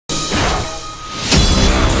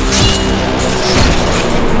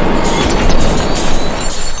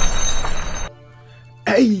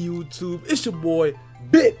Hey YouTube, it's your boy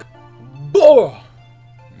Big Boy.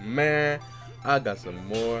 Man, I got some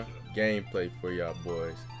more gameplay for y'all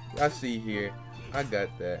boys. I see here, I got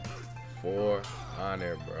that For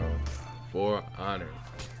Honor, bro. For Honor.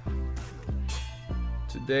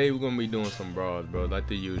 Today we're gonna be doing some brawls, bro, like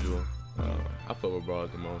the usual. I fuck with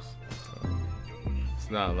brawls the most.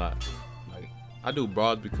 It's not a lot. Like, I do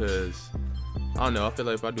brawls because I don't know. I feel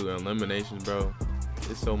like if I do eliminations, bro,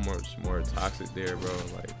 it's so much more toxic there, bro.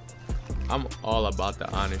 Like, I'm all about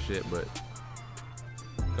the honor shit, but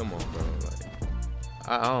come on, bro. Like,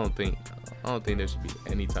 I don't think there should be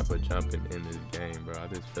any type of jumping in this game, bro. I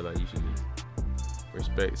just feel like you should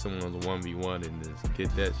respect someone's 1v1 and just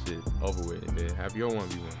get that shit over with, and then have your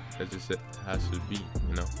 1v1. That's just how it should be,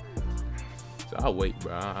 you know. So I'll wait,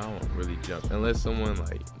 bro. I don't really jump unless someone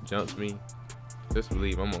like jumps me. Just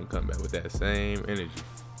believe I'm gonna come back with that same energy.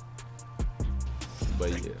 But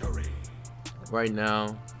yeah, right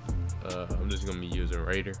now I'm just gonna be using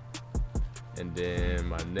Raider, and then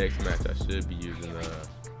my next match I should be using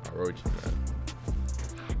a Roach map.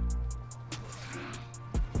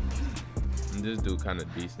 And this dude kind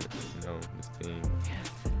of decent, you know, this team.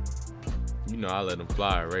 You know, I let him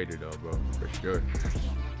fly a Raider though, bro, for sure.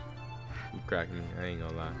 He cracked me, I ain't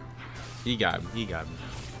gonna lie. He got me.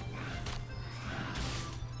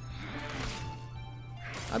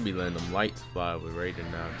 I be letting them lights fly with Raider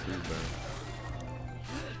now too, bro.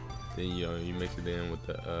 Then you mix it in with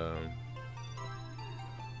the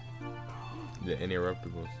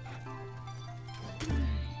interruptibles.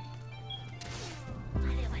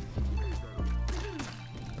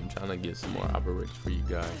 I'm trying to get some more operations for you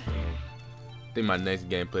guys, man. I think my next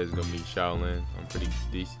gameplay is gonna be Shaolin. I'm pretty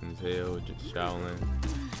decent as hell with just Shaolin.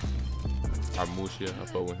 Armusha, I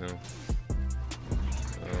fuck with him.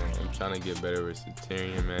 I'm trying to get better with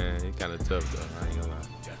Satirian, man. He's kind of tough though, I ain't gonna lie.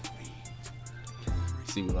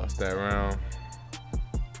 See, we lost that round.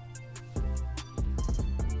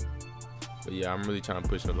 But yeah, I'm really trying to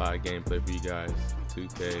push a lot of gameplay for you guys.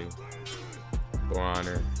 2K, For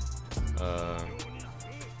Honor.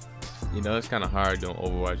 You know, it's kind of hard doing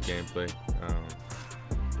Overwatch gameplay.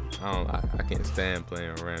 I can't stand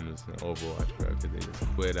playing randoms in Overwatch, bro, because they just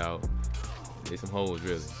quit out. They some hoes,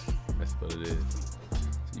 really. That's what it is.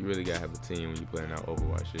 You really gotta have a team when you playing out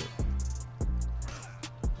Overwatch shit.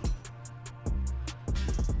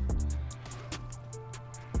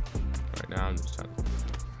 Right now, I'm just trying to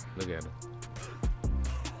look at him.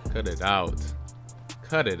 Cut it out.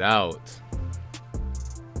 Cut it out.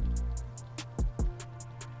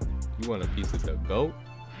 You want a piece of the goat?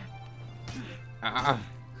 Ah.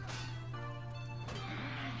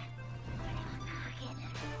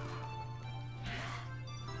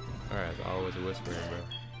 Alright, it's always whispering, bro.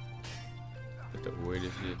 That's the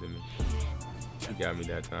weirdest shit to me. He got me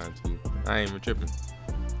that time too. I ain't even tripping.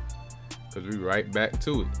 Cause we right back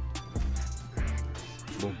to it.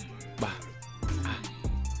 Boom. Bah. Ah.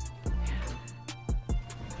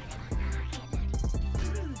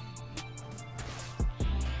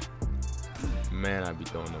 Man, I be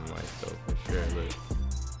throwing them lights though, for sure. Look,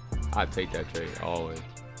 I take that trade always.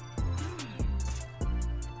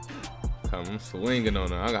 I'm swinging on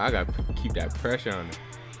her. I gotta keep that pressure on her.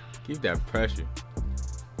 Keep that pressure.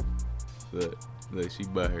 Look, she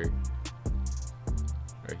butthurt.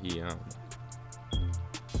 Or he, I don't know.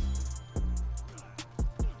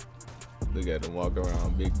 Look at him walk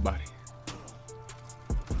around, big body.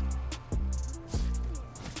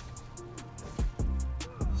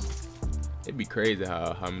 It'd be crazy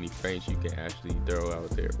how many feints you can actually throw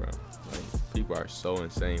out there, bro. Like, people are so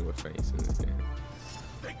insane with feints in this game.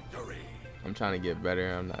 I'm trying to get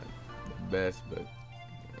better. I'm not the best, but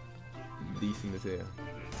decent as hell.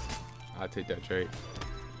 I'll take that trade.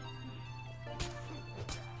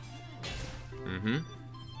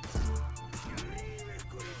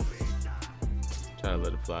 Try to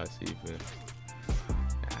let it fly, see if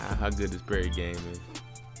how good this Prairie game is.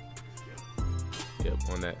 Yep,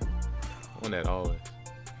 on that always.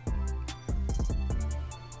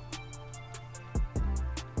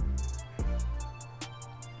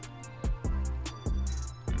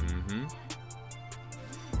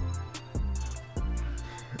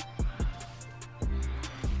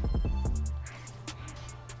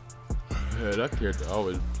 Yeah, that character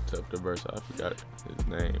always tough to verse. I forgot his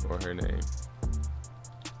name or her name.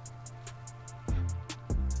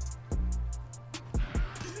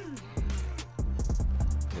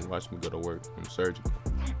 And watch me go to work. I'm surgical.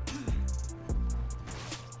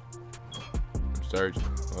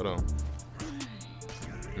 Hold on.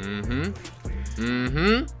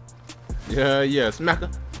 Yeah, smacker.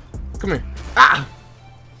 Come here. Ah!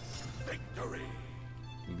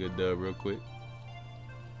 Good dub real quick.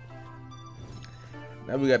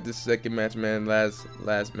 now we got this second match, man. Last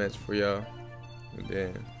match for y'all. And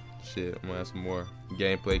then, shit, I'm gonna have some more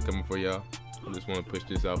gameplay coming for y'all. I just want to push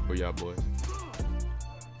this out for y'all boys.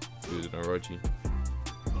 Using Orochi.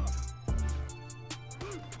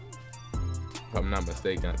 If I'm not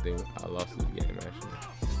mistaken, I think I lost this game actually.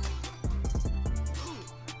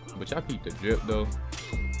 But y'all keep the drip though.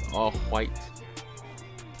 All white.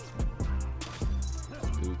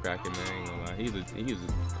 Dude cracking, man. I ain't gonna lie. He's a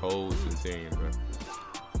cold Centurion, bro.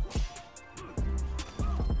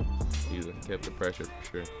 He kept the pressure for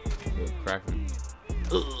sure. Cracking.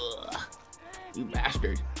 Ugh, you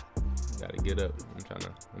bastard. Gotta get up.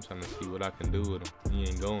 I'm trying to see what I can do with him. He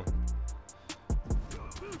ain't going.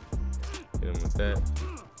 Hit him with that.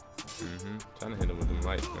 Trying to hit him with them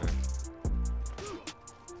lights, man.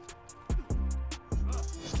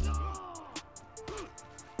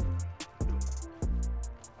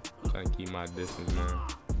 Trying to keep my distance, man.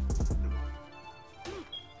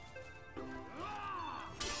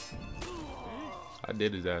 I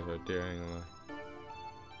did his ass right there, I ain't gonna lie.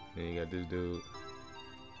 Then you got this dude.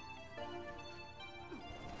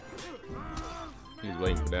 He's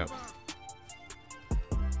waiting for that.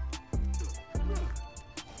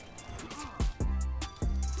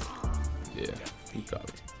 Yeah, he caught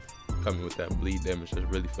me. Caught me with that bleed damage. Just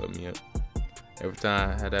really fucked me up. Every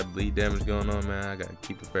time I had that bleed damage going on, man, I gotta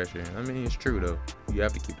keep the pressure in. I mean, it's true though. You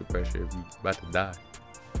have to keep the pressure if you're about to die.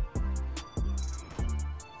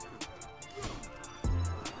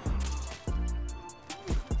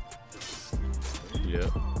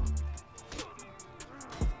 Yep.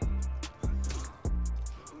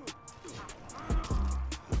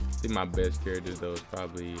 I think my best characters though is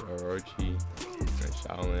probably Orochi and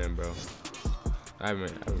Shaolin, bro. I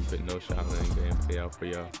haven't put no Shaolin gameplay out for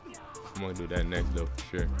y'all. I'm gonna do that next though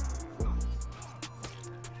for sure.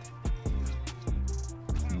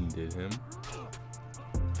 Did him.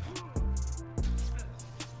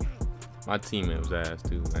 My teammate was ass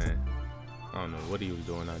too, man. I don't know what he was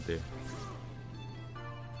doing out there.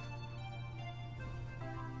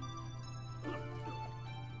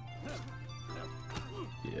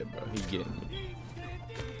 Yeah, bro, he getting me.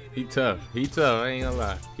 He tough. I ain't gonna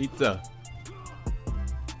lie. He tough.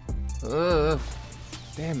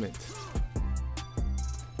 Damn it.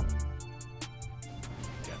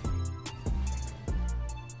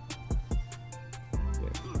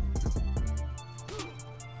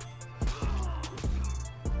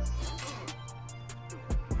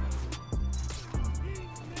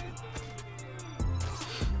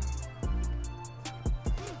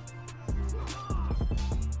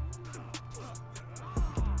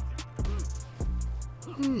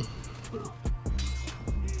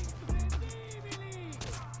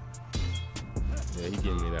 Yeah, he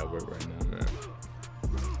giving me that work right now, man.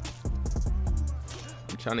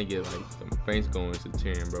 I'm trying to get like some feints going to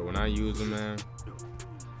Centurion, bro. When I use him, man,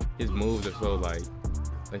 his moves are so like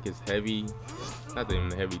it's heavy. Not even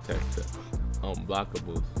the heavy tech,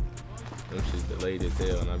 unblockables. Them shit's delayed as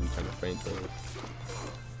hell, and I be trying to feint those.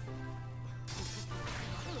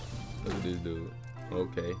 Look at this dude.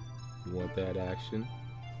 Okay, you want that action?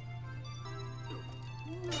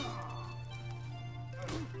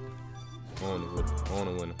 I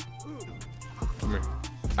wanna win him. Come here.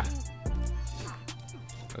 Ah.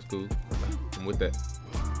 That's cool. I'm with that.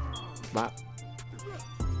 Bop.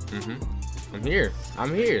 I'm here.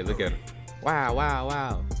 Look at him.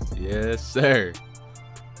 Wow. Yes, sir.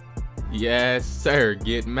 Yes, sir.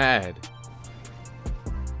 Get mad.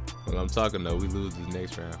 Well, I'm talking though. We lose this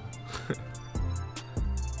next round.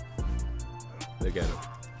 Look at him.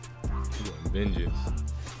 He got vengeance.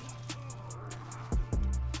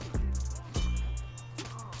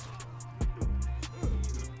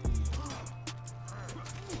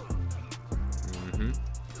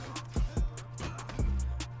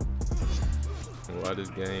 While this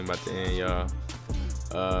game about to end, y'all,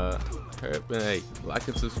 hey, like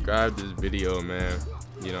and subscribe to this video, man.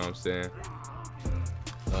 You know what I'm saying?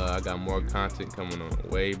 I got more content coming on the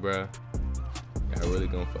way, bruh. I really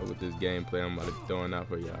gonna fuck with this gameplay I'm about to be throwing out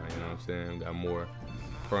for y'all. You know what I'm saying? We got more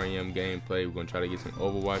Pro Am gameplay. We're gonna try to get some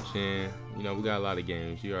Overwatch in. You know, we got a lot of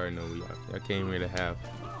games. You already know we are. I came here to have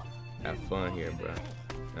fun here, bruh,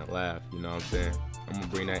 and laugh. You know what I'm saying? I'm gonna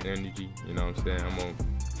bring that energy. You know what I'm saying? I'm gonna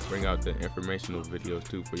bring out the informational videos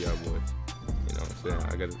too for y'all boys. You know what I'm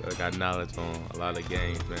saying? I got knowledge on a lot of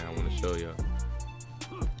games, man. I want to show y'all.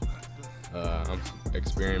 I'm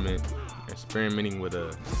experimenting with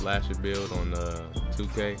a slasher build on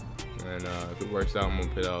 2K, and if it works out, I'm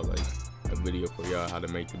gonna put out like a video for y'all how to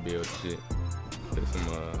make the build shit. Put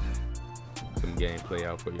some gameplay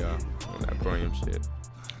out for y'all on that premium shit.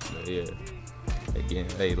 But yeah, Again,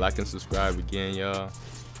 hey, like and subscribe again, y'all.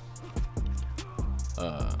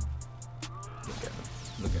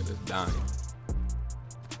 Look at this dying.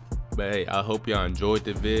 But hey, I hope y'all enjoyed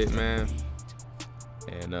the vid, man.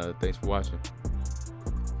 And thanks for watching.